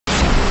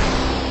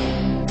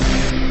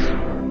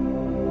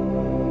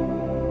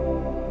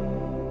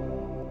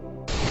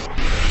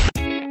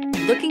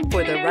Looking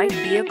for the right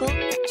vehicle?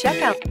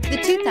 Check out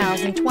the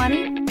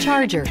 2020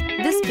 Charger.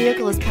 This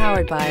vehicle is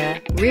powered by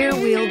a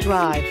rear-wheel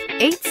drive,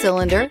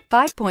 8-cylinder,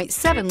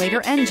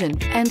 5.7-liter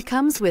engine, and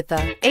comes with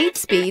a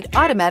 8-speed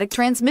automatic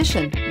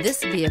transmission.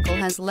 This vehicle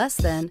has less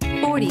than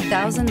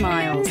 40,000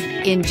 miles.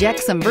 Inject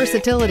some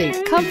versatility,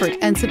 comfort,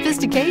 and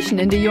sophistication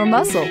into your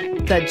muscle.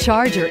 The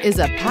Charger is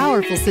a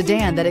powerful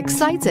sedan that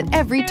excites at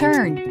every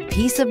turn.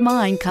 Peace of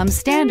mind comes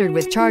standard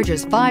with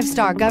Charger's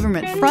 5-star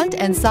government front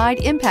and side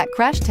impact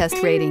crash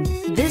test rating.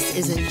 This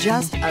isn't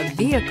just a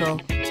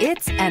vehicle,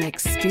 it's an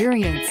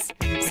experience.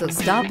 So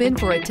stop in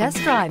for a test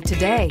drive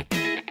today.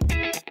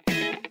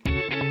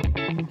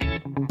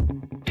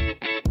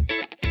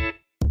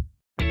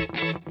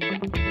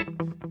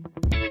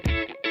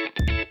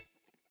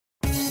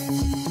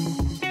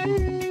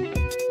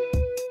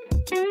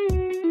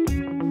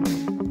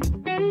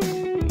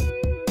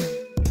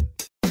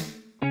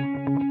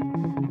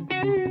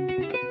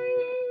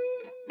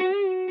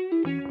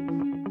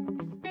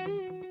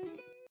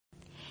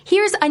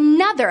 Here's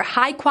another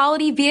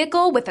high-quality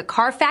vehicle with a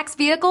Carfax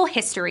Vehicle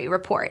History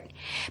Report.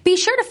 Be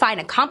sure to find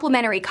a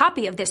complimentary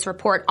copy of this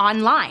report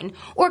online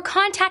or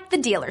contact the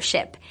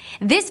dealership.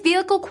 This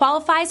vehicle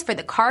qualifies for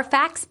the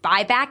Carfax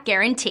Buyback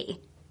Guarantee.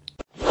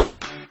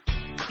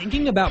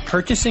 Thinking about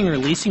purchasing or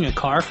leasing a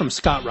car from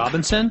Scott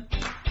Robinson?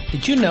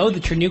 Did you know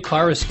that your new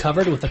car is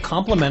covered with a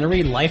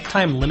complimentary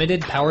lifetime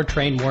limited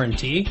powertrain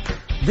warranty?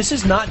 This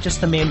is not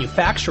just the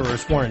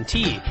manufacturer's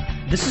warranty.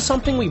 This is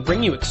something we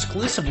bring you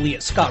exclusively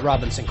at Scott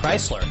Robinson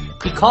Chrysler.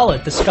 We call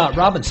it the Scott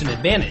Robinson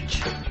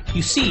Advantage.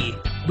 You see,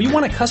 we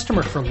want a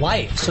customer for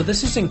life, so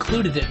this is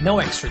included at no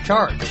extra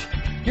charge.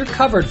 You're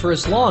covered for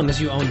as long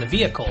as you own the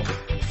vehicle.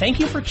 Thank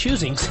you for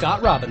choosing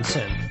Scott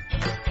Robinson.